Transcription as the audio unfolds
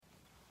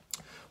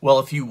Well,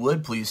 if you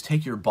would, please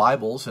take your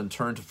Bibles and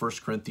turn to 1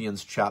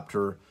 Corinthians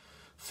chapter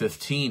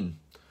 15.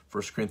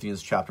 1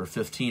 Corinthians chapter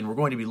 15. We're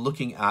going to be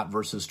looking at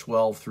verses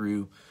 12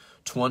 through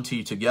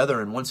 20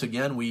 together. And once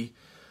again, we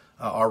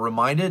are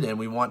reminded and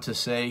we want to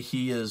say,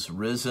 He is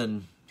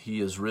risen. He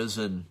is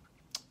risen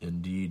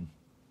indeed.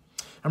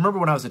 I remember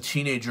when I was a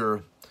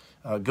teenager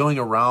going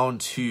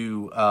around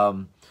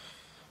to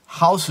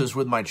houses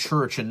with my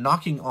church and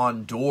knocking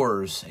on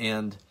doors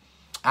and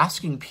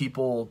asking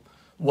people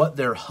what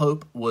their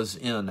hope was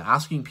in,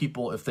 asking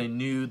people if they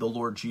knew the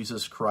Lord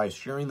Jesus Christ,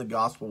 sharing the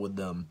gospel with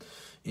them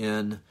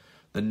in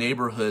the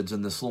neighborhoods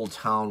in this little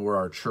town where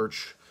our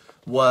church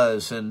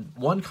was. And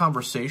one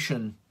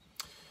conversation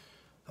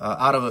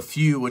out of a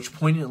few which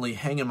poignantly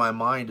hang in my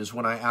mind is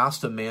when I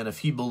asked a man if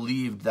he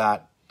believed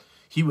that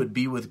he would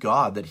be with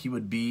God, that he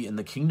would be in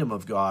the kingdom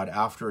of God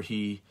after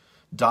he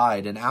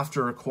died. And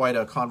after quite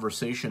a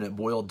conversation, it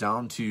boiled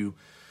down to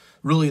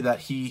really that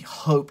he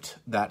hoped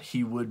that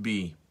he would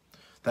be.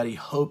 That he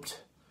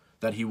hoped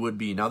that he would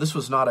be. Now, this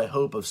was not a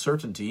hope of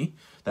certainty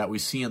that we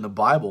see in the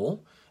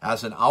Bible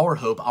as in our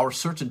hope, our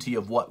certainty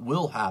of what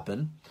will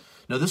happen.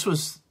 No, this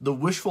was the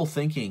wishful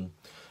thinking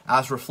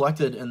as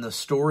reflected in the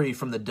story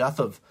from the death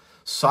of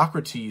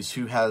Socrates,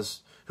 who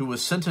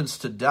was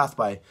sentenced to death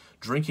by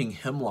drinking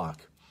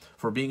hemlock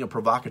for being a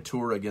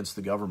provocateur against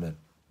the government.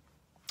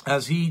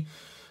 As he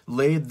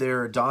laid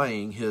there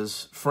dying,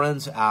 his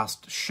friends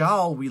asked,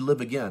 "Shall we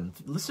live again?"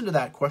 Listen to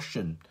that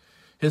question.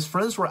 His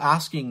friends were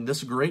asking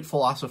this great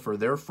philosopher,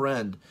 their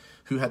friend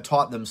who had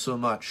taught them so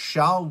much,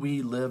 "Shall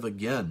we live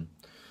again?"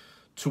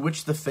 To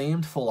which the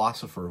famed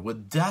philosopher,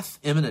 with death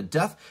imminent,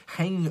 death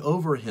hanging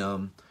over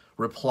him,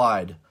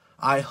 replied,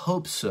 "I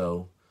hope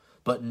so,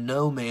 but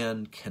no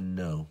man can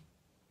know."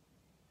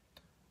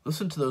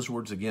 Listen to those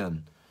words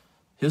again.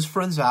 His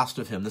friends asked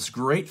of him, this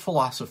great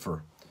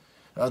philosopher,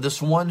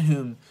 this one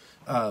whom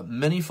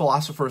many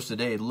philosophers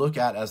today look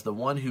at as the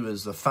one who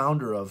is the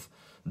founder of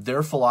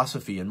their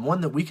philosophy and one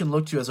that we can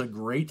look to as a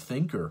great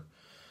thinker.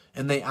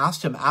 And they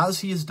asked him, as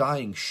he is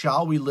dying,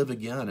 "Shall we live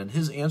again?" And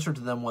his answer to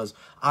them was,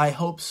 "I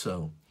hope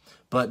so,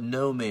 but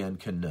no man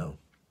can know."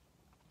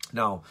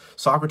 Now,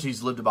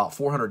 Socrates lived about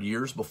 400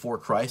 years before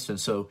Christ, and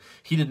so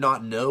he did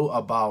not know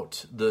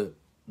about the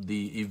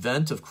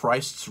event of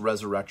Christ's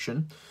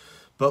resurrection.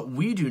 But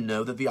we do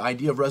know that the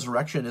idea of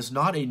resurrection is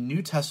not a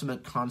New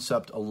Testament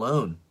concept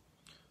alone.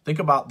 Think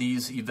about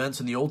these events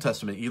in the Old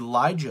Testament.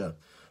 Elijah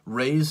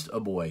raised a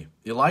boy.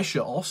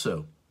 Elisha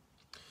also.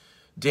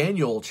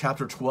 Daniel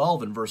chapter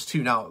 12 and verse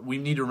 2. Now, we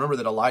need to remember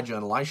that Elijah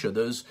and Elisha,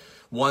 those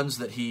ones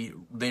that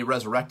they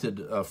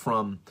resurrected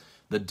from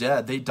the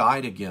dead, they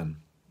died again.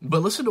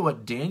 But listen to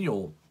what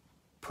Daniel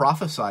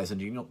prophesies in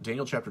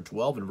Daniel chapter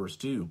 12 and verse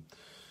 2.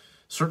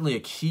 Certainly a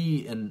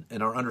key in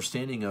our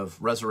understanding of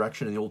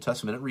resurrection in the Old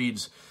Testament. It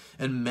reads,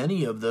 "And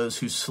many of those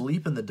who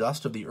sleep in the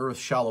dust of the earth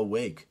shall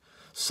awake,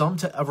 some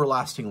to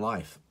everlasting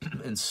life,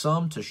 and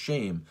some to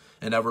shame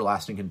and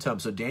everlasting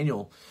contempt." So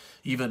Daniel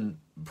even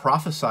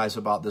prophesies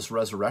about this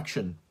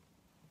resurrection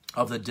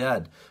of the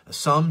dead,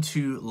 some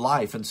to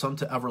life and some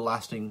to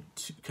everlasting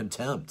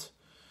contempt.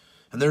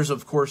 And there's,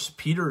 of course,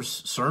 Peter's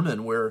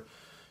sermon where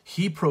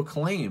he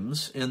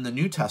proclaims in the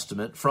New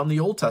Testament from the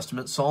Old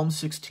Testament, Psalm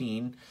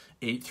 16,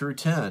 8 through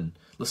 10.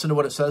 Listen to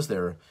what it says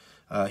there.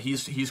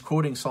 He's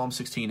quoting Psalm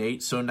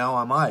 16:8, so now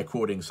am I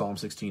quoting Psalm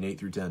 16:8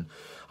 through 10.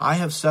 "I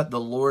have set the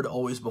Lord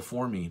always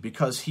before me,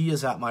 because he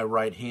is at my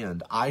right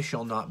hand. I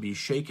shall not be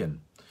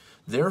shaken.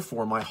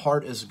 Therefore my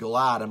heart is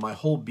glad, and my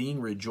whole being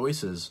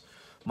rejoices.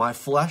 My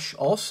flesh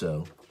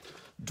also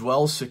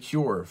dwells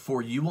secure,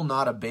 for you will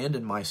not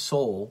abandon my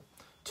soul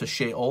to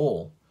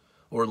Sheol,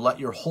 or let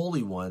your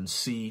Holy One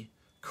see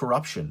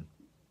corruption."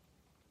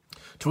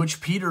 To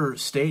which Peter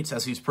states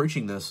as he's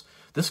preaching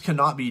this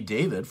cannot be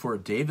David, for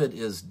David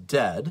is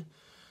dead.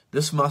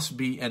 This must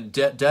be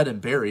dead and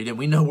buried, and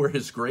we know where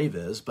his grave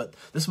is, but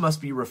this must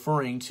be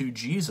referring to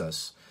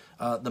Jesus,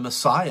 the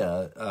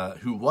Messiah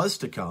who was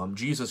to come,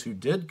 Jesus who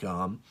did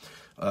come,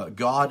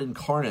 God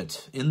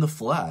incarnate in the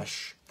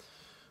flesh.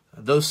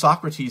 Though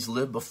Socrates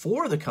lived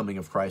before the coming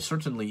of Christ,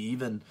 certainly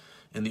even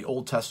in the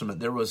Old Testament,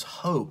 there was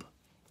hope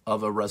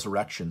of a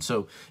resurrection.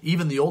 So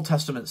even the Old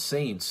Testament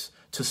saints,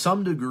 to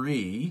some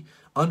degree,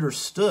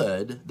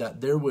 understood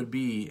that there would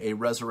be a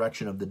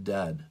resurrection of the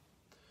dead.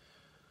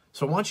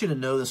 So I want you to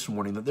know this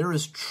morning that there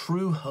is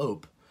true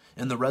hope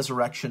in the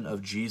resurrection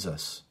of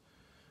Jesus.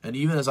 And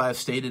even as I have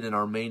stated in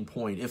our main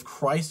point, if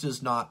Christ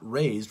is not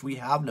raised, we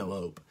have no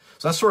hope.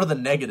 So that's sort of the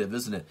negative,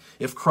 isn't it?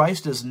 If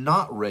Christ is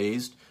not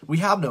raised, we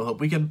have no hope.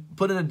 We can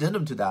put an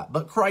addendum to that.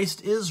 But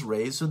Christ is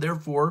raised, so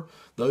therefore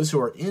those who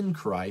are in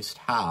Christ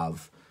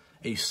have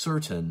a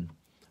certain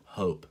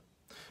hope.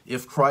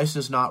 If Christ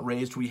is not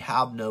raised, we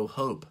have no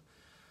hope.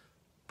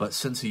 But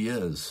since he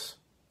is,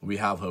 we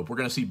have hope. We're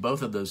going to see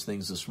both of those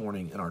things this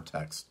morning in our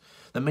text.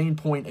 The main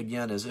point,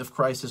 again, is if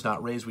Christ is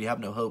not raised, we have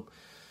no hope.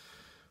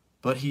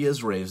 But he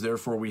is raised,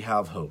 therefore we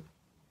have hope.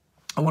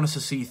 I want us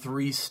to see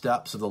 3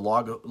 steps of the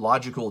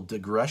logical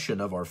digression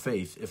of our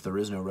faith if there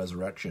is no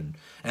resurrection,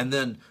 and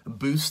then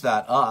boost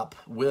that up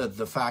with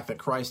the fact that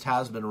Christ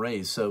has been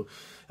raised. So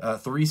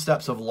 3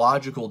 steps of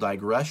logical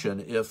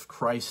digression if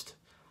Christ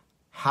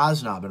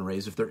has not been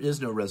raised, if there is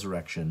no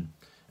resurrection,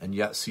 and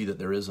yet see that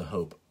there is a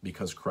hope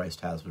because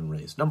Christ has been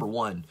raised. Number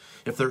 1,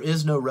 if there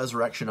is no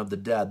resurrection of the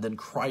dead, then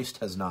Christ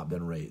has not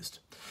been raised.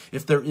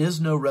 If there is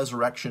no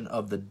resurrection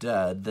of the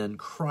dead, then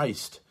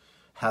Christ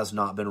has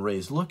not been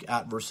raised. Look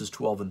at verses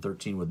 12 and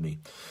 13 with me.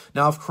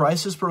 Now, if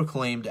Christ is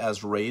proclaimed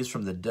as raised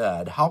from the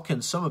dead, how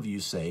can some of you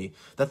say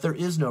that there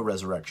is no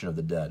resurrection of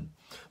the dead?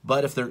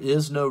 But if there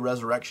is no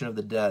resurrection of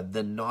the dead,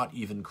 then not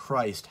even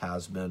Christ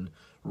has been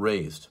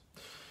raised.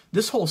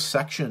 This whole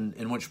section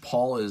in which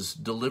Paul is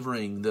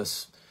delivering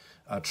this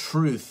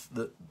truth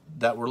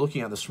that we're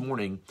looking at this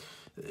morning,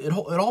 it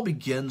all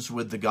begins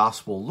with the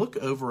gospel. Look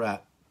over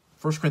at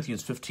 1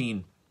 Corinthians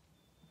 15,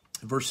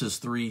 verses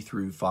 3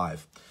 through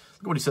 5.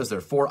 Look what he says there.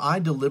 For I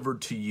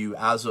delivered to you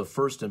as of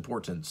first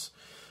importance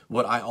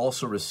what I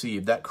also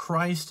received, that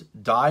Christ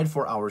died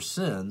for our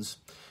sins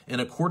in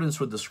accordance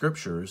with the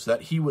Scriptures,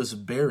 that he was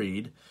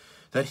buried,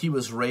 that he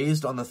was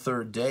raised on the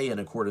 3rd day in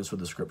accordance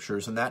with the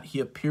Scriptures, and that he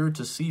appeared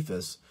to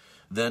Cephas,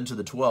 then to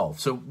the 12.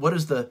 So what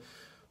is the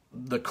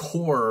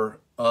core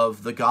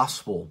of the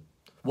gospel?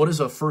 What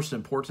is of first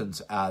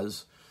importance,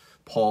 as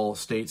Paul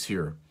states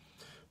here?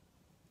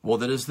 Well,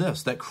 that is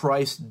this, that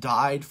Christ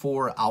died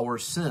for our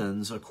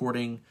sins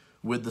according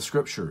with the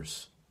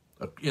Scriptures,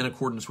 in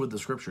accordance with the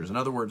Scriptures. In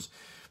other words,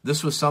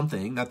 this was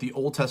something that the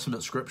Old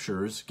Testament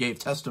Scriptures gave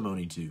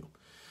testimony to,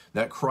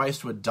 that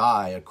Christ would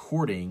die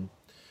according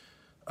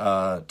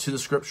to the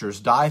Scriptures,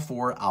 die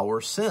for our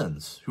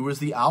sins. Who is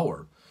the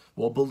our?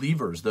 Well,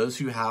 believers, those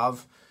who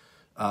have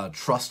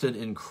trusted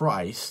in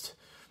Christ,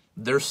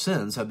 their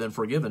sins have been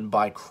forgiven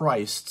by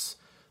Christ's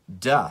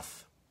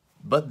death.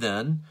 But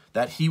then,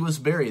 that he was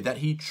buried, that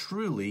he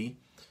truly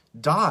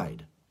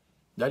died.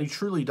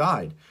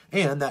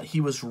 And that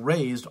he was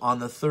raised on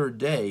the 3rd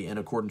day in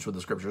accordance with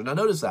the Scriptures. Now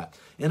notice that,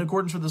 in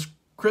accordance with the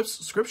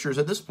Scriptures,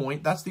 at this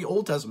point, that's the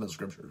Old Testament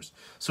Scriptures.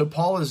 So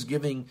Paul is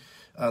giving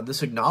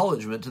this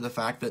acknowledgement to the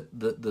fact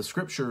that the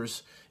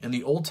Scriptures in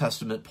the Old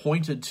Testament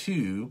pointed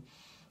to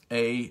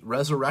a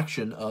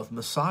resurrection of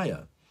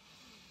Messiah.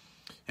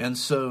 And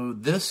so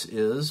this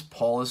is,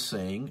 Paul is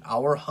saying,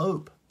 our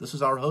hope. This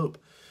is our hope.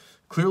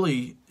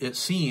 Clearly, it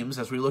seems,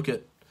 as we look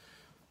at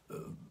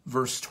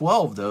verse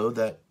 12, though,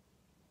 that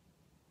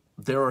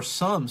there are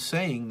some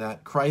saying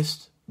that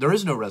there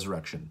is no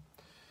resurrection.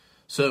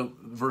 So,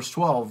 verse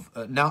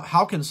 12, now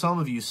how can some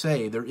of you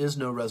say there is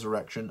no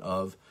resurrection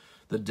of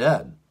the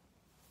dead?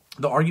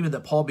 The argument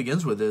that Paul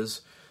begins with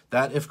is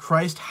that if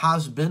Christ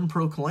has been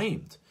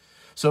proclaimed,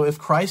 so if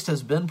Christ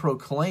has been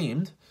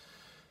proclaimed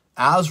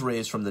as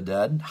raised from the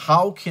dead,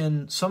 how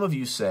can some of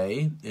you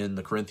say in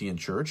the Corinthian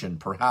church, and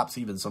perhaps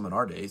even some in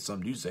our day,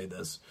 some do say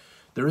this,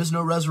 there is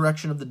no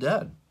resurrection of the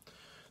dead?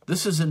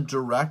 This is in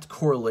direct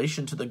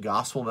correlation to the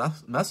gospel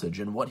message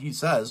and what he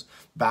says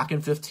back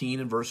in 15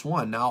 and verse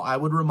 1. Now I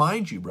would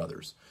remind you,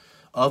 brothers,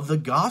 of the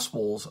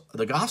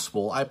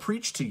gospel I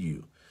preached to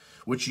you,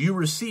 which you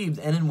received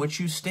and in which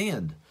you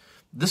stand.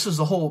 This is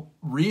the whole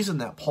reason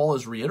that Paul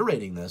is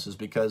reiterating this, is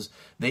because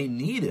they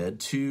needed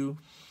to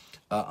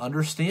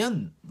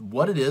understand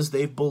what it is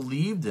they've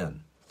believed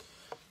in.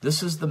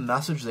 This is the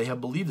message they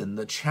have believed in,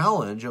 the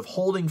challenge of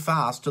holding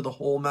fast to the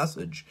whole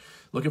message.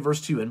 Look at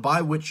verse 2, and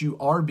by which you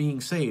are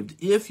being saved,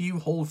 if you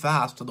hold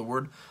fast to the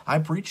word I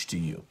preached to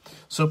you.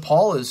 So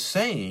Paul is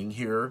saying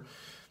here,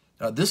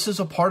 this is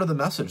a part of the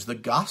message. The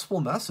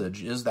gospel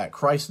message is that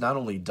Christ not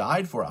only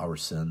died for our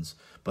sins,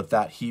 but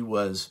that he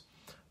was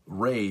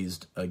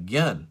raised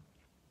again.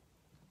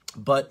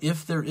 But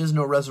if there is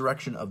no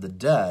resurrection of the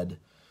dead,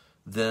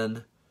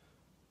 then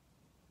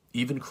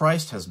even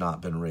Christ has not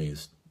been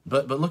raised.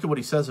 But look at what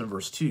he says in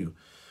verse 2.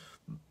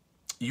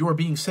 You are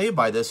being saved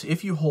by this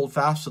if you hold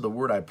fast to the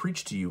word I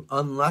preached to you,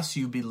 unless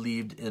you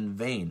believed in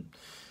vain.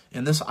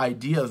 And this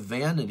idea of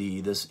vanity,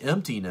 this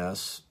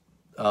emptiness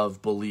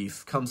of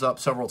belief, comes up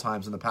several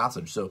times in the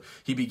passage. So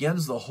he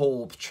begins the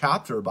whole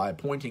chapter by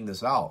pointing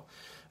this out.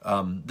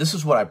 This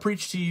is what I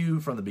preached to you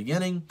from the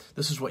beginning.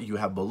 This is what you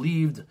have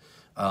believed.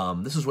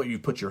 This is what you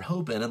put your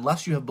hope in,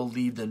 unless you have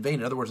believed in vain.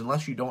 In other words,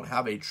 unless you don't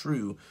have a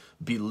true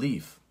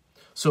belief.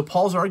 So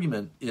Paul's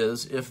argument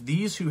is, if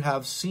these who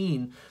have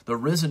seen the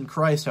risen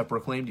Christ have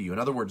proclaimed to you, in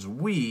other words,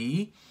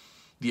 we,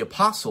 the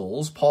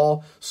apostles,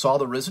 Paul saw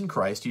the risen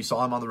Christ. He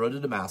saw him on the road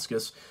to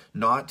Damascus,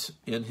 not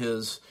in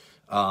his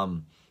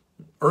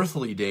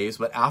earthly days,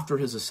 but after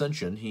his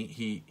ascension,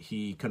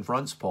 he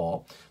confronts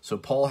Paul. So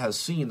Paul has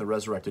seen the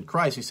resurrected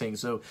Christ. He's saying,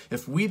 so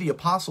if we, the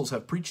apostles,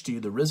 have preached to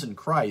you the risen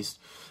Christ,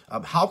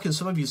 how can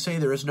some of you say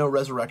there is no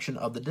resurrection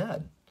of the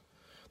dead?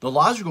 The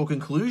logical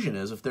conclusion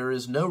is, if there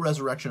is no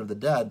resurrection of the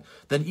dead,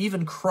 then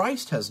even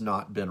Christ has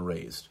not been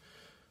raised.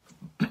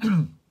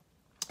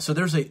 So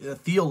there's a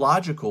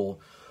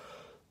theological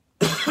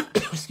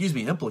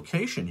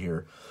implication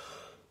here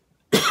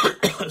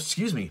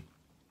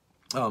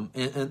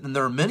And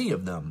there are many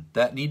of them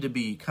that need to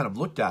be kind of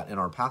looked at in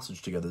our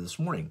passage together this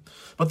morning.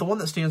 But the one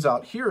that stands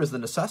out here is the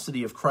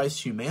necessity of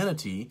Christ's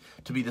humanity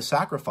to be the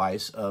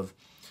sacrifice of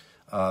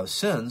the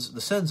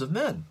sins of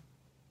men,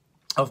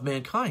 of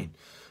mankind.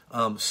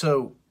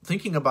 So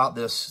thinking about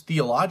this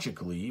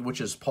theologically, which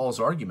is Paul's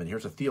argument,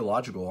 here's a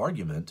theological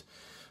argument,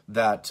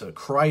 that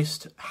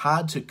Christ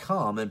had to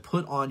come and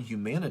put on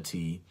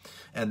humanity,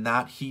 and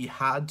that he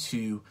had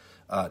to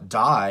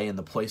die in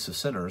the place of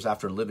sinners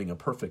after living a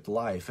perfect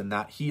life, and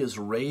that he is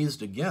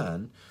raised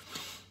again.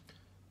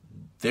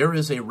 There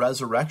is a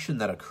resurrection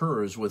that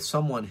occurs with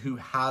someone who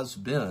has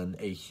been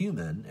a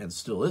human, and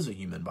still is a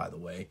human, by the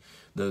way.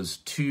 Those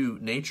two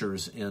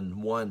natures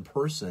in one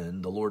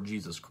person, the Lord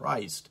Jesus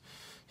Christ.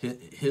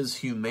 His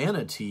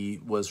humanity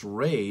was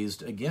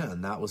raised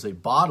again. That was a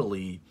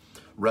bodily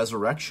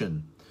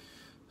resurrection.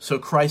 So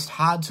Christ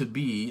had to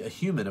be a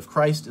human. If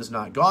Christ is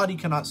not God, he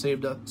cannot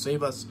save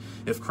us.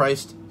 If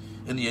Christ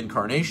in the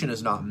incarnation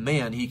is not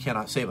man, he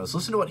cannot save us.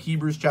 Listen to what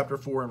Hebrews chapter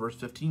 4 and verse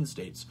 15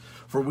 states.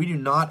 For we do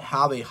not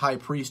have a high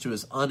priest who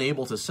is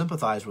unable to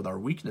sympathize with our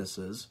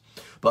weaknesses,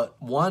 but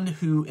one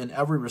who in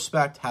every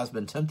respect has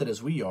been tempted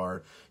as we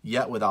are,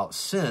 yet without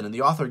sin. And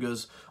the author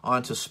goes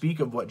on to speak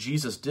of what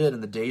Jesus did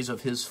in the days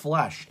of his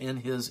flesh, in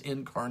his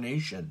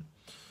incarnation.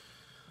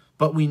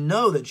 But we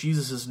know that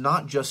Jesus is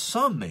not just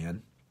some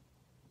man.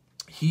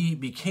 He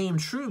became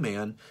true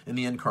man in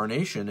the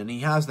incarnation, and he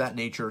has that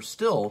nature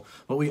still.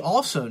 But we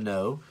also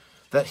know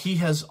that he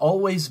has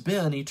always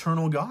been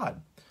eternal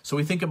God. So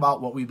we think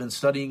about what we've been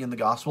studying in the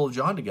Gospel of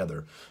John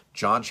together.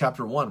 John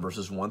chapter 1,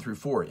 verses 1 through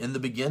 4. In the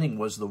beginning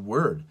was the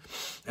Word,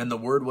 and the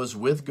Word was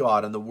with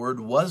God, and the Word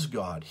was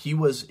God. He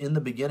was in the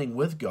beginning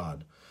with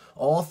God.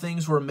 All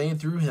things were made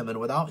through him,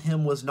 and without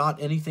him was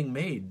not anything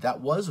made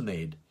that was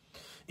made.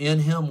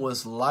 In him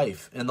was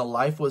life, and the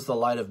life was the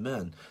light of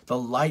men. The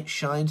light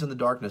shines in the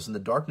darkness, and the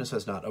darkness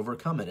has not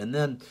overcome it. And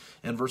then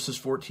in verses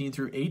 14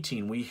 through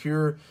 18, we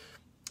hear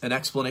an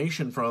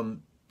explanation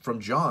from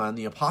John,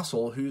 the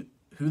apostle, who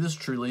this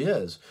truly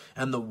is.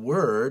 And the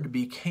Word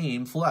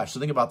became flesh. So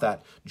think about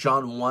that.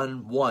 John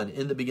 1:1.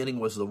 In the beginning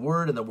was the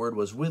Word, and the Word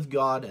was with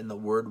God, and the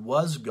Word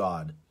was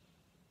God.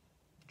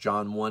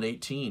 John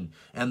 1:18.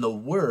 And the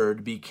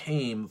Word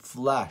became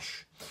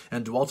flesh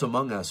and dwelt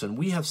among us, and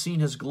we have seen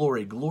his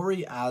glory,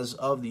 glory as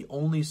of the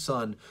only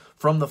Son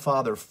from the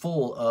Father,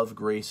 full of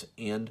grace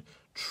and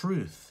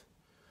truth.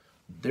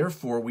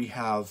 Therefore, we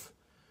have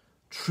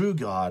true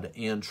God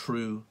and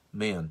true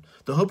man.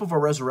 The hope of our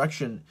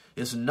resurrection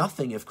is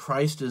nothing if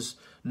Christ is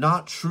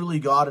not truly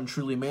God and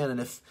truly man,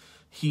 and if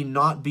he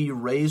not be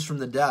raised from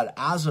the dead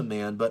as a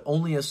man, but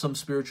only as some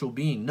spiritual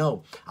being.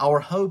 No,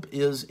 our hope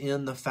is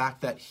in the fact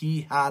that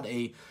he had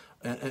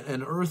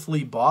an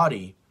earthly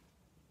body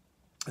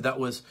that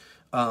was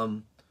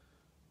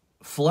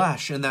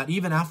flesh, and that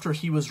even after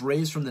he was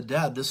raised from the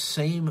dead, this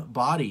same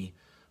body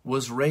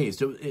was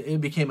raised.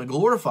 It became a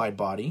glorified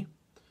body.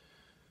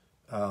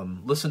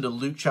 Listen to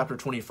Luke chapter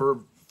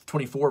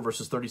 24,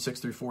 verses 36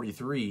 through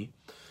 43.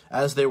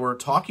 As they were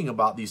talking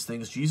about these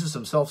things, Jesus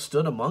himself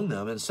stood among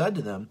them and said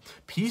to them,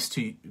 peace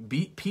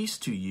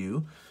to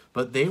you.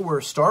 But they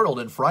were startled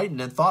and frightened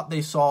and thought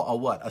they saw a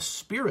what? A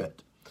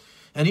spirit.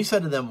 And he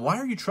said to them, why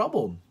are you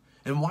troubled?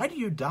 And why do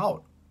you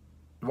doubt?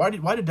 Why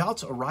do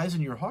doubts arise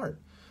in your heart?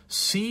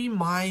 See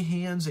my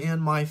hands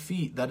and my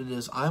feet, that it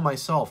is I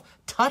myself.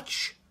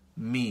 Touch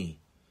me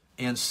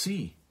and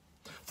see.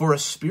 For a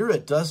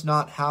spirit does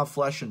not have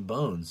flesh and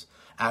bones,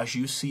 as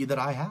you see that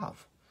I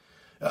have.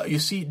 You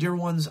see, dear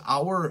ones,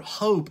 our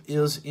hope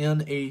is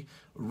in a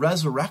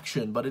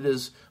resurrection, but it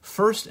is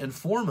first and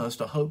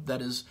foremost a hope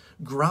that is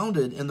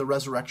grounded in the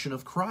resurrection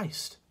of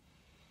Christ.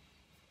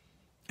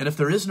 And if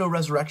there is no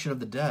resurrection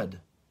of the dead,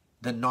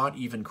 then not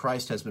even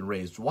Christ has been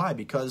raised. Why?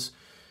 Because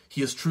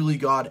he is truly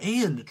God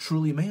and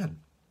truly man.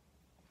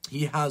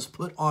 He has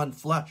put on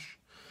flesh,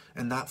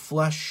 and that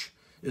flesh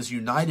is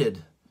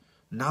united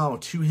now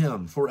to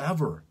him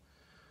forever.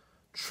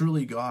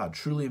 Truly God,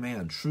 truly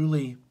man,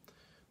 truly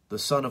the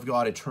Son of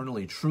God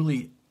eternally,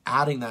 truly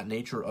adding that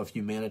nature of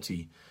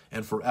humanity,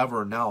 and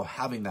forever now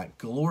having that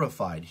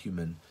glorified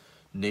human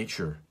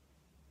nature.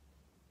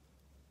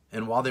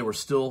 And while they were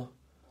still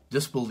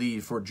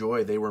disbelieved for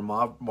joy, they were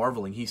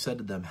marveling. He said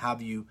to them,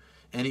 have you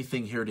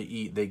anything here to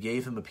eat? They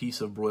gave him a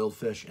piece of broiled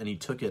fish, and he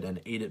took it and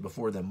ate it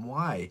before them.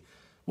 Why?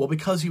 Well,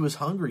 because he was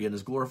hungry in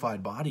his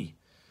glorified body.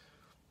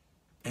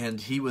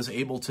 And he was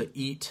able to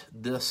eat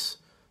this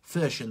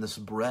fish and this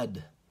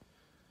bread,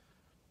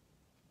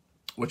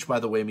 which, by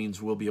the way,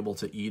 means we'll be able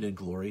to eat in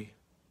glory.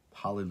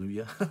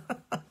 Hallelujah.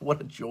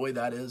 What a joy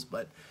that is.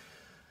 But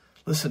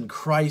listen,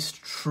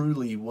 Christ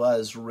truly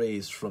was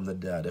raised from the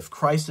dead. If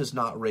Christ is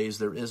not raised,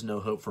 there is no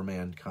hope for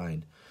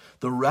mankind.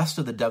 The rest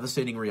of the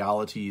devastating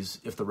realities,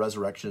 if the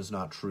resurrection is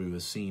not true,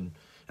 is seen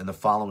in the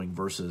following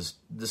verses.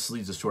 This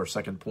leads us to our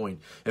second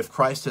point. If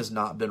Christ has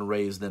not been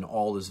raised, then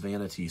all is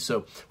vanity.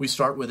 So we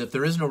start with, if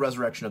there is no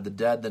resurrection of the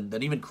dead,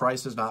 then even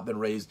Christ has not been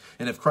raised.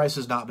 And if Christ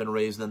has not been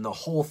raised, then the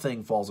whole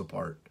thing falls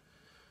apart.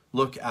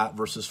 Look at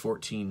verses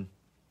 14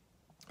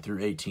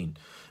 through 18.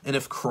 And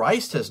if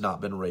Christ has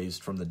not been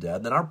raised from the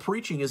dead, then our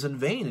preaching is in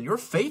vain, and your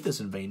faith is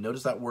in vain.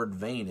 Notice that word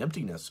vain,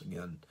 emptiness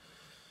again.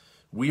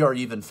 We are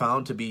even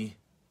found to be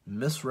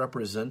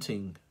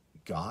misrepresenting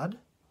God,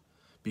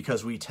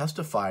 because we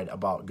testified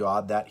about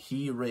God that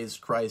he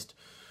raised Christ,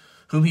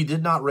 whom he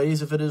did not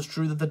raise, if it is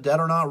true that the dead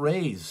are not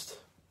raised.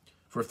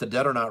 For if the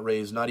dead are not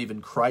raised, not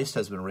even Christ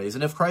has been raised.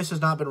 And if Christ has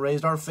not been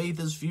raised, our faith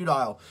is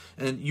futile,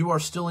 and you are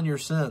still in your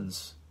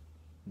sins.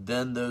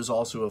 Then those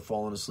also who have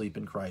fallen asleep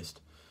in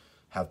Christ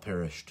have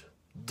perished.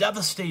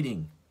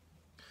 Devastating.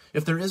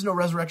 If there is no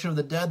resurrection of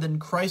the dead, then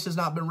Christ has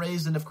not been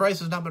raised. And if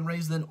Christ has not been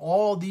raised, then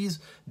all these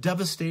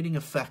devastating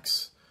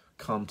effects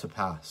come to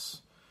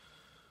pass.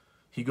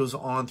 He goes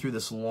on through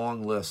this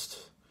long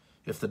list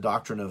if the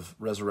doctrine of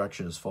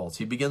resurrection is false.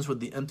 He begins with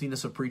the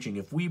emptiness of preaching.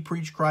 If we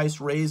preach Christ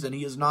raised and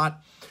he is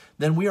not,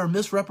 then we are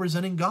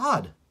misrepresenting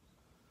God.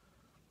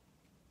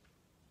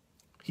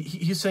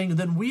 He's saying,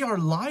 then we are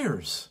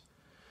liars.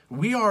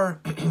 We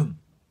are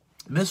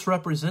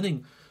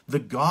misrepresenting the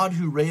God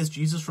who raised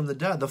Jesus from the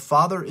dead. The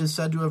Father is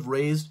said to have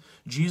raised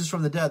Jesus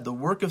from the dead. The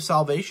work of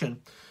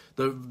salvation,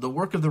 the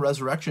work of the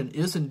resurrection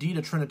is indeed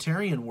a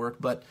Trinitarian work,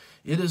 but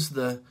it is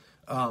the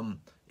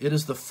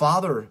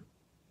Father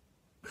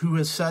who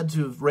is said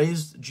to have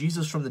raised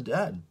Jesus from the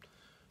dead.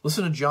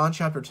 Listen to John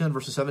chapter 10,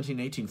 verses 17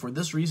 and 18. For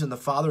this reason the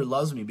Father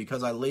loves me,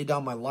 because I lay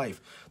down my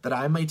life, that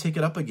I may take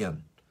it up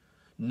again.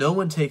 No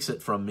one takes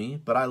it from me,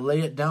 but I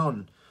lay it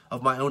down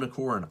of my own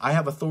accord. I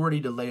have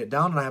authority to lay it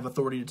down, and I have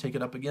authority to take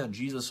it up again.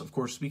 Jesus, of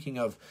course, speaking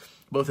of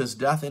both his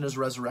death and his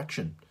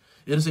resurrection.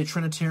 It is a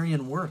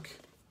Trinitarian work.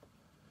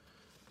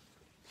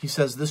 He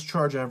says, this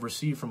charge I have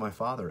received from my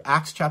Father.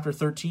 Acts chapter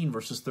 13,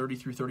 verses 30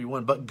 through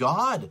 31. But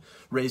God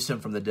raised him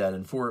from the dead,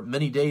 and for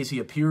many days he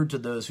appeared to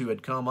those who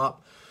had come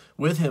up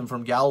with him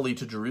from Galilee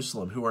to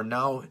Jerusalem, who are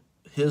now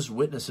his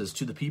witnesses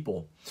to the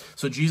people.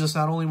 So Jesus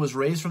not only was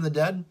raised from the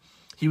dead,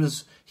 he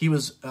was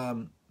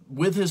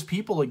with his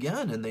people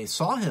again, and they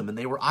saw him, and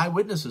they were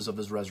eyewitnesses of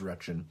his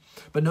resurrection.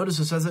 But notice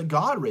it says that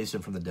God raised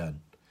him from the dead.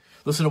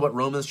 Listen to what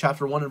Romans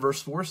chapter 1 and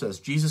verse 4 says.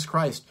 Jesus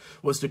Christ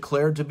was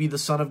declared to be the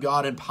Son of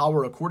God in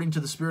power according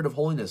to the Spirit of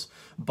holiness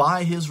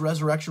by his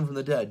resurrection from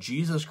the dead.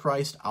 Jesus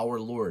Christ our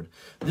Lord.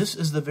 This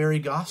is the very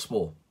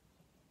gospel.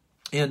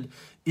 And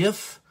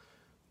if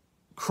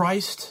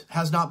Christ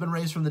has not been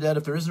raised from the dead,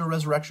 if there is no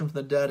resurrection from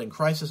the dead, and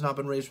Christ has not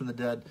been raised from the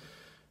dead,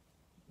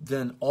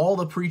 then all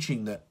the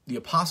preaching that the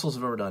apostles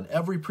have ever done,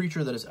 every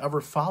preacher that has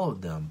ever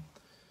followed them,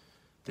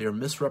 they are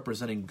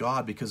misrepresenting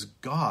God, because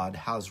God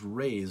has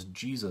raised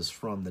Jesus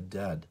from the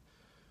dead.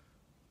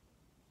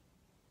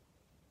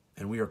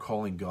 And we are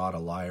calling God a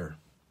liar.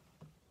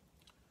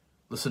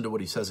 Listen to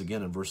what he says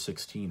again in verse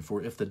 16.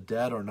 For if the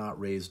dead are not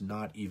raised,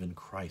 not even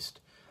Christ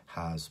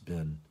has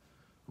been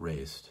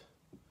raised.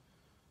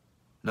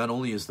 Not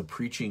only is the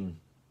preaching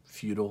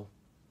futile,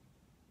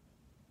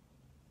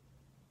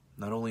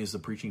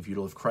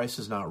 if Christ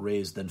is not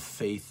raised, then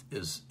faith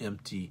is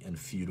empty and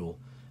futile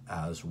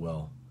as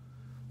well.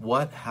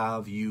 What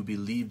have you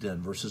believed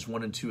in? Verses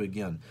 1 and 2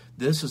 again.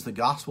 This is the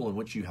gospel in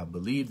which you have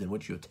believed, in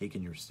which you have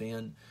taken your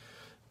stand.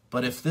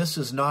 But if this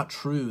is not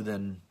true,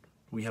 then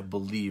we have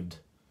believed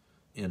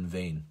in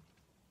vain.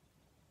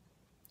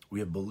 We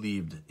have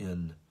believed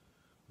in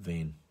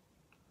vain.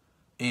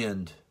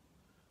 And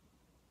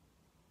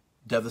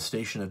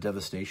devastation of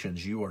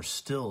devastations, you are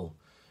still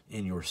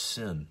in your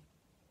sin.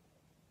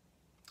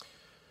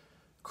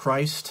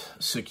 Christ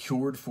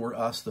secured for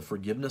us the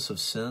forgiveness of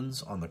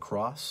sins on the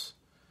cross,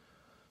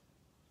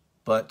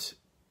 but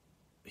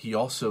he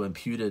also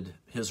imputed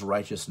his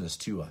righteousness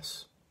to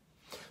us.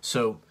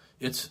 So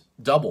it's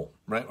double,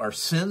 right? Our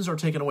sins are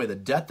taken away. The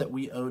debt that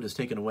we owed is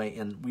taken away,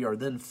 and we are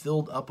then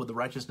filled up with the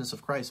righteousness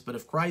of Christ. But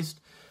if Christ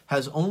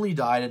has only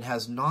died and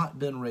has not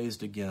been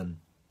raised again,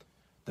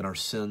 then our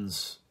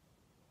sins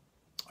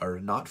are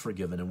not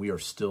forgiven, and we are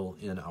still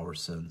in our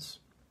sins.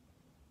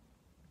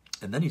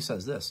 And then he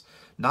says this,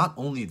 not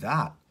only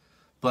that,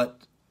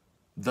 but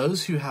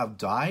those who have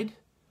died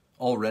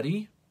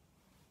already,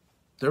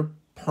 they're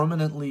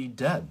permanently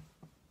dead.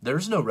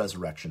 There's no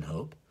resurrection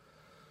hope.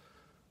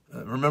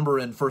 Remember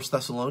in 1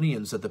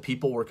 Thessalonians that the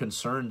people were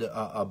concerned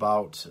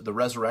about the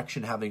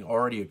resurrection having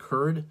already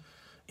occurred,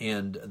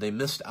 and they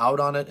missed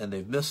out on it, and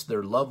they've missed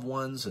their loved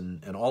ones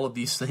and all of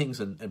these things.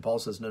 And Paul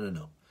says,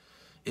 no.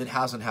 It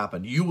hasn't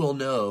happened. You will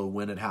know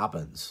when it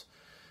happens.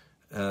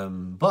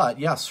 But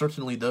yes,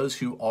 certainly those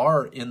who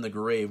are in the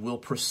grave will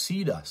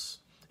precede us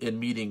in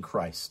meeting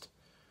Christ.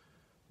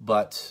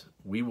 But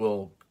we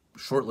will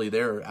shortly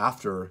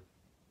thereafter,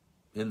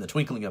 in the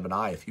twinkling of an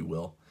eye, if you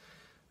will,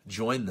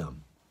 join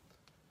them.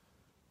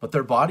 But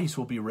their bodies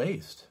will be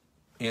raised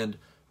and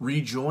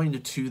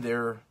rejoined to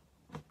their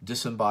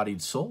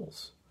disembodied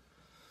souls.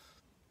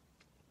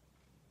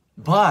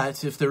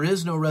 But if there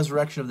is no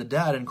resurrection of the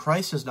dead and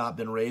Christ has not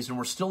been raised and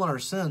we're still in our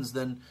sins,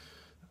 then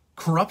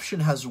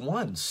corruption has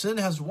won. Sin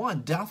has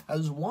won. Death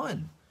has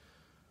won.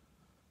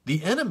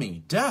 The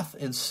enemy, death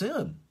and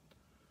sin,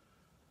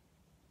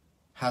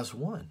 has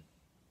won.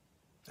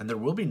 And there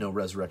will be no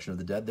resurrection of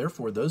the dead.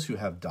 Therefore, those who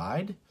have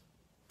died,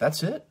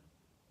 that's it.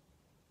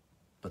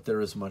 But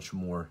there is much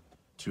more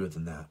to it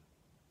than that.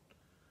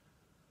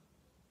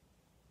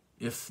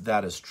 If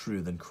that is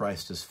true, then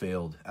Christ has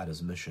failed at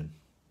his mission.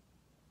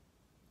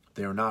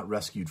 They are not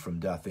rescued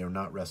from death. They are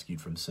not rescued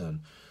from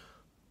sin.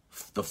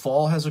 The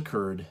fall has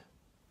occurred,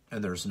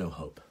 and there's no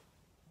hope.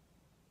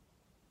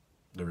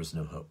 There is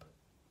no hope.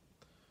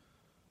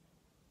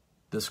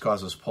 This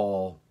causes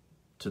Paul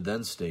to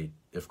then state,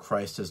 if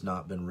Christ has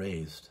not been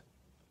raised,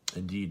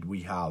 indeed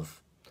we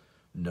have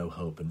no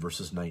hope. In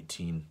verse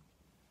 19,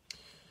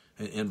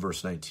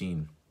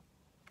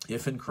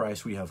 if in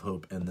Christ we have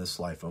hope in this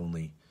life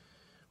only,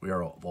 we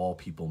are of all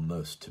people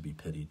most to be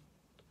pitied.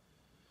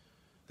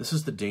 This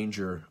is the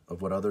danger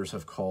of what others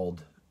have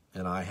called,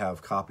 and I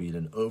have copied,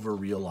 an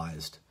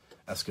over-realized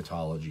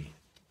eschatology.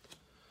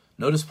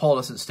 Notice Paul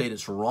doesn't state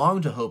it's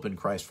wrong to hope in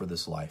Christ for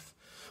this life.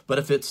 But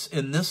if it's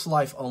in this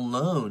life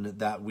alone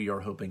that we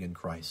are hoping in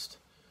Christ,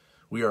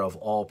 we are of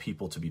all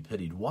people to be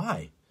pitied.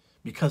 Why?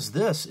 Because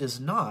this is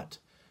not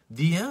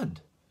the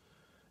end.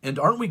 And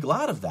aren't we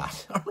glad of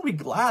that? Aren't we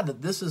glad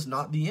that this is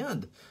not the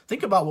end?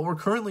 Think about what we're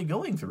currently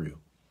going through.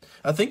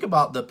 Think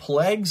about the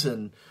plagues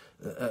and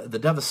the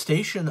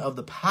devastation of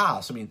the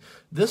past. I mean,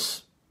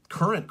 this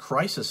current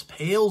crisis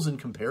pales in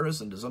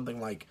comparison to something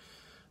like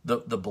the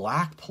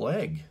Black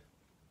Plague,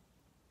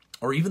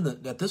 or even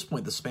at this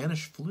point, the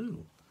Spanish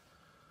flu.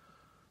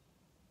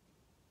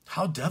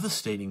 How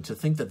devastating to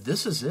think that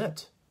this is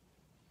it.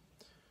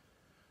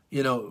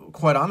 You know,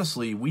 quite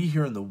honestly, we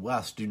here in the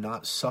West do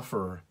not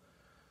suffer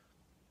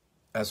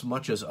as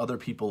much as other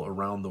people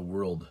around the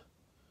world.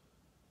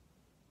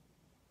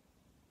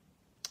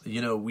 You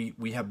know,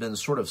 we have been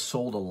sort of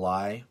sold a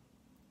lie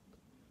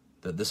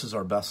that this is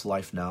our best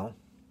life now.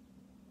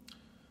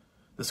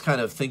 This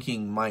kind of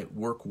thinking might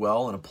work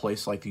well in a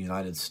place like the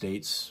United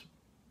States,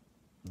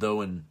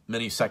 though in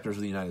many sectors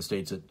of the United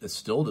States it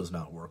still does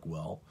not work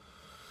well.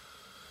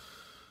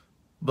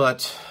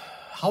 But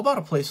how about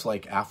a place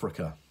like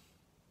Africa,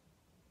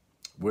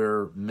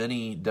 where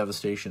many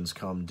devastations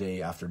come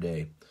day after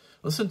day?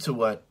 Listen to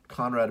what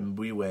Conrad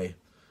Mbewe,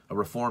 a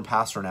Reformed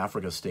pastor in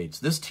Africa, states.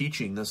 This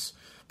teaching, this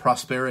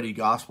prosperity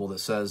gospel that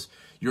says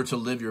you're to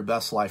live your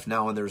best life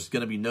now and there's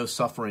going to be no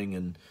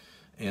suffering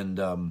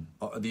and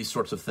these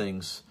sorts of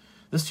things.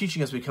 This teaching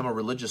has become a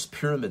religious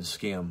pyramid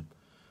scam,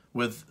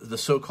 with the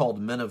so-called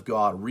men of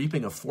God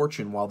reaping a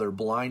fortune while their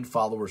blind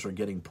followers are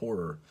getting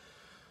poorer.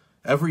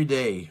 Every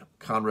day,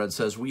 Conrad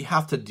says, we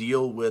have to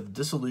deal with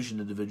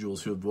disillusioned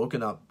individuals who have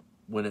woken up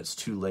when it's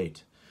too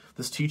late.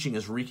 This teaching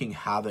is wreaking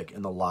havoc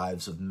in the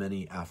lives of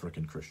many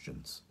African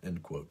Christians,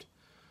 end quote.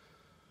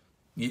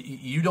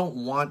 You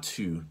don't want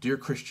to, dear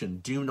Christian,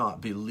 do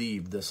not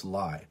believe this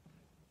lie,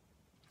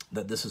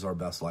 that this is our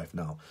best life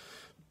now.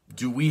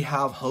 Do we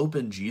have hope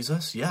in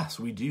Jesus? Yes,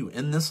 we do.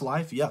 In this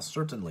life? Yes,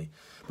 certainly.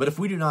 But if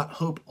we do not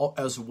hope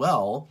as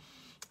well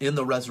in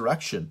the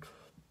resurrection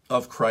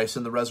of Christ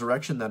and the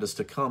resurrection that is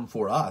to come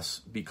for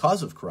us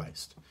because of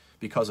Christ,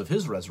 because of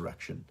his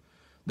resurrection,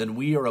 then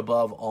we are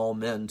above all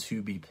men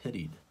to be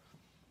pitied.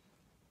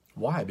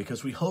 Why?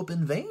 Because we hope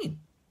in vain,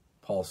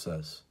 Paul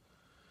says.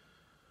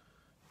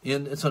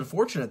 And it's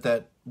unfortunate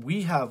that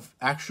we have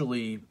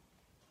actually,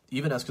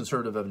 even as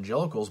conservative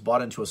evangelicals,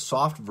 bought into a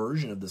soft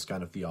version of this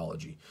kind of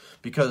theology.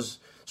 Because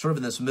sort of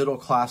in this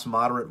middle-class,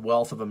 moderate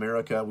wealth of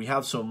America, we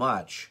have so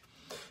much,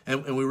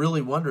 and we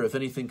really wonder if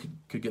anything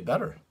could get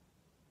better.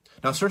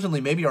 Now, certainly,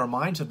 maybe our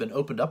minds have been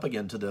opened up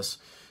again to this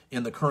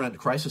in the current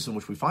crisis in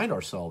which we find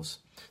ourselves,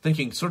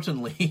 thinking,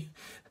 certainly,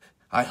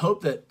 I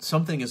hope that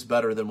something is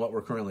better than what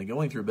we're currently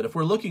going through. But if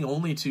we're looking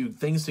only to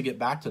things to get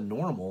back to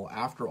normal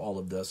after all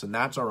of this, and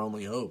that's our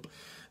only hope,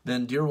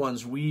 then, dear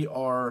ones, we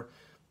are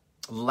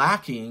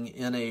lacking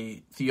in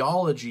a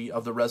theology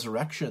of the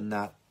resurrection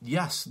that,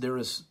 yes, there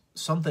is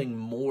something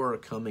more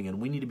coming,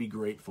 and we need to be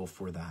grateful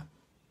for that.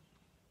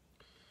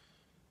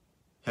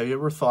 Have you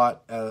ever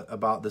thought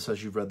about this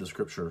as you've read the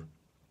scripture?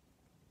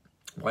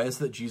 Why is it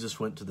that Jesus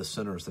went to the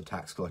sinners, the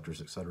tax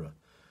collectors, etc.?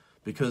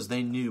 Because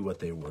they knew what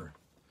they were.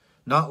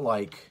 Not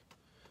like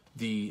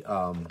the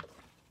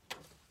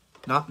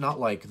not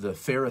like the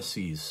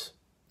Pharisees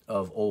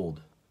of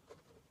old,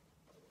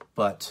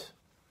 but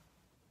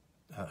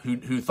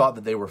who thought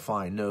that they were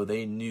fine. No,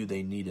 they knew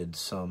they needed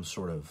some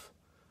sort of,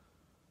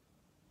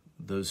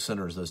 those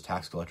sinners, those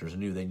tax collectors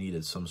knew they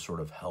needed some sort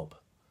of help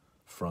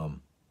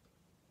from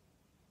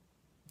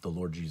the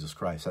Lord Jesus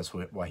Christ. That's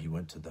why he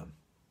went to them.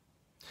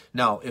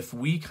 Now, if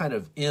we kind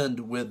of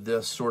end with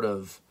this sort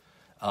of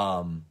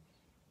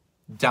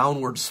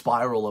downward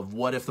spiral of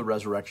what if the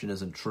resurrection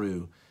isn't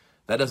true,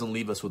 that doesn't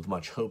leave us with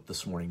much hope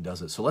this morning,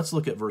 does it? So let's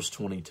look at verse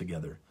 20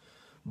 together.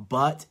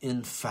 But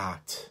in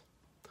fact,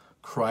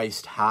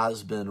 Christ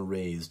has been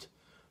raised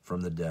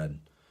from the dead,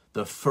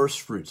 the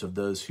first fruits of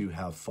those who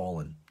have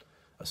fallen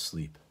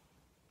asleep.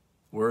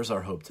 Where's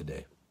our hope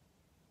today?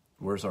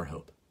 Where's our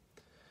hope?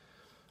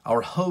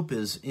 Our hope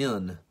is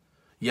in,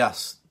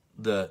 yes,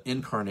 the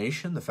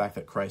incarnation, the fact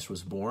that Christ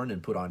was born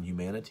and put on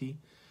humanity.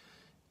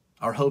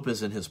 Our hope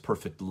is in his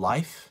perfect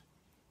life,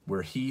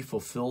 where he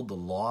fulfilled the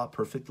law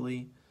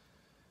perfectly,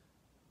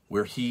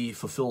 where he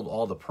fulfilled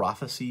all the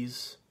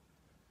prophecies,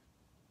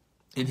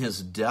 in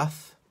his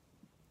death,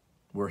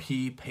 where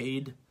he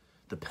paid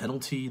the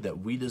penalty that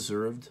we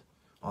deserved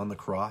on the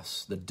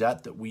cross, the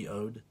debt that we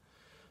owed.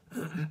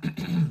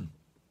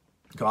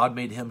 God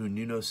made him who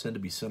knew no sin to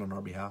be sin on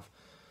our behalf,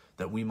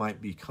 that we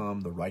might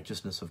become the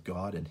righteousness of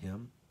God in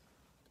him.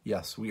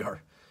 Yes, we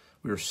are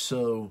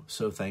so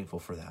thankful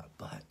for that.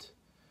 But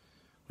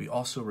we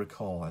also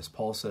recall, as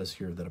Paul says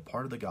here, that a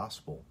part of the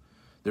gospel,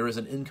 there is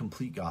an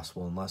incomplete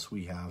gospel unless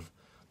we have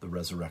the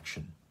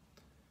resurrection.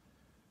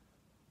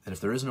 And if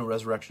there is no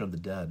resurrection of the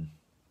dead,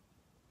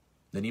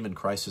 then even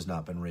Christ has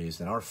not been raised,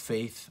 and our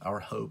faith, our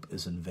hope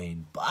is in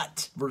vain.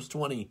 But, verse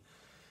 20,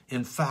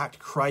 in fact,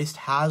 Christ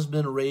has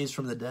been raised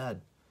from the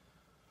dead.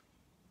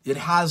 It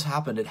has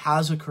happened. It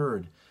has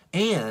occurred.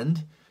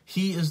 And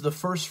he is the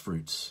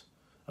firstfruits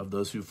of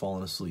those who've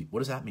fallen asleep.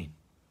 What does that mean?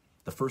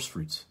 The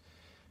firstfruits.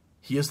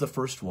 He is the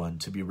first one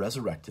to be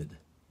resurrected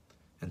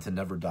and to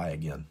never die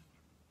again,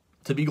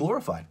 to be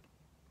glorified,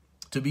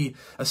 to be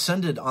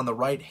ascended on the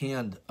right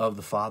hand of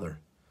the Father.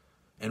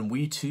 And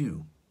we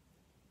too,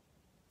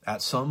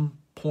 at some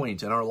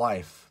point in our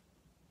life,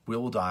 we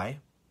will die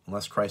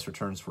unless Christ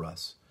returns for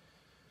us.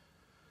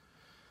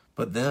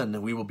 But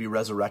then we will be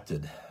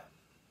resurrected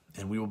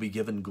and we will be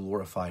given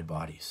glorified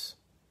bodies.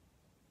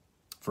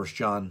 1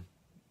 John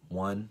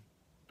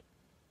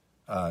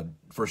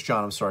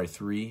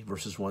 3,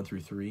 verses 1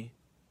 through 3.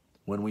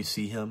 When we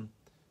see him,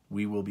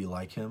 we will be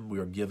like him. We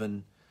are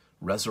given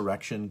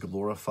resurrection,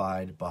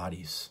 glorified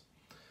bodies,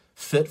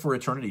 fit for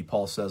eternity,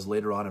 Paul says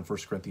later on in 1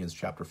 Corinthians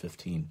chapter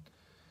 15.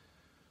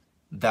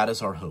 That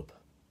is our hope.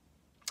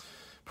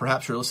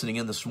 Perhaps you're listening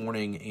in this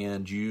morning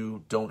and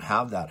you don't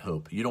have that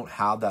hope. You don't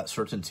have that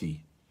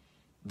certainty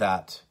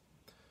that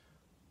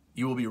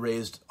you will be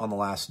raised on the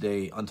last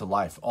day unto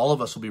life. All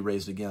of us will be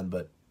raised again,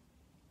 but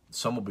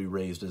some will be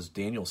raised, as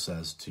Daniel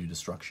says, to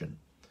destruction.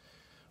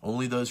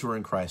 Only those who are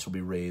in Christ will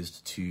be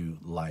raised to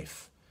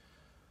life.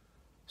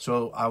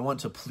 So I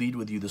want to plead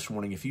with you this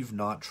morning, if you've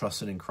not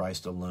trusted in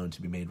Christ alone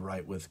to be made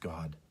right with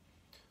God,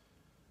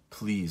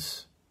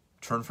 please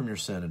turn from your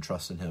sin and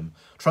trust in him.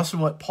 Trust in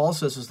what Paul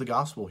says is the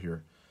gospel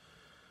here,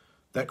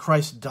 that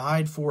Christ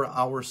died for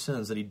our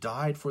sins, that he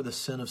died for the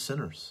sin of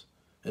sinners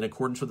in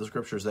accordance with the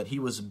scriptures, that he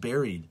was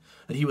buried,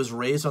 that he was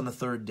raised on the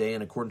third day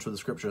in accordance with the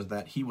scriptures,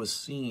 that he was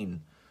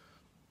seen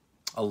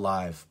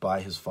alive by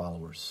his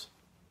followers.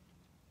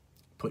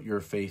 Put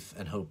your faith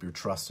and hope, your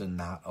trust in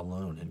that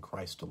alone, in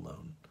Christ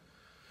alone.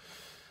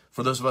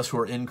 For those of us who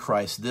are in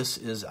Christ, this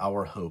is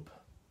our hope.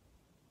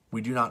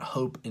 We do not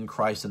hope in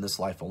Christ in this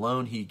life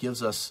alone. He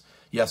gives us,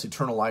 yes,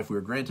 eternal life. We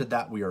are granted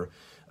that. We are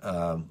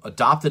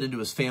adopted into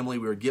his family.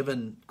 We are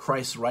given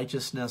Christ's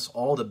righteousness,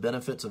 all the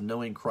benefits of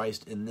knowing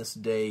Christ in this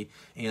day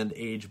and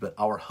age. But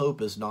our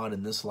hope is not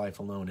in this life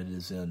alone. It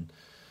is in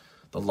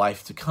the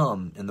life to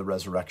come in the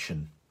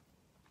resurrection.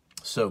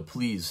 So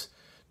please,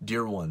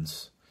 dear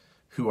ones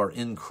who are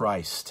in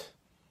Christ,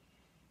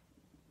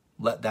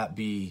 let that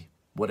be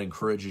what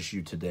encourages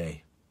you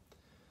today.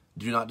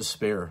 Do not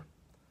despair.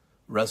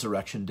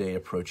 Resurrection day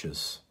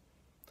approaches,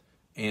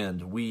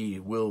 and we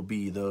will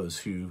be those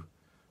who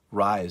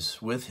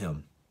rise with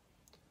him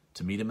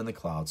to meet him in the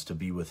clouds, to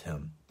be with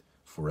him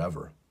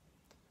forever.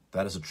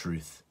 That is a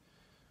truth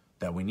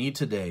that we need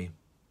today.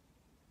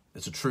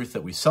 It's a truth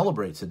that we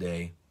celebrate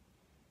today,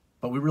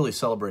 but we really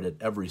celebrate it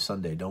every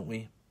Sunday, don't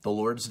we? The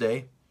Lord's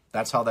Day,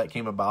 that's how that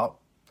came about.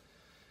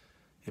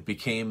 It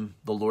became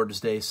the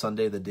Lord's Day,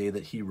 Sunday, the day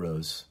that he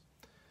rose,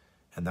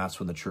 and that's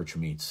when the church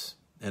meets.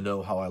 And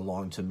oh, how I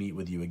long to meet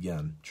with you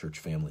again, church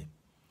family.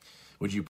 Would you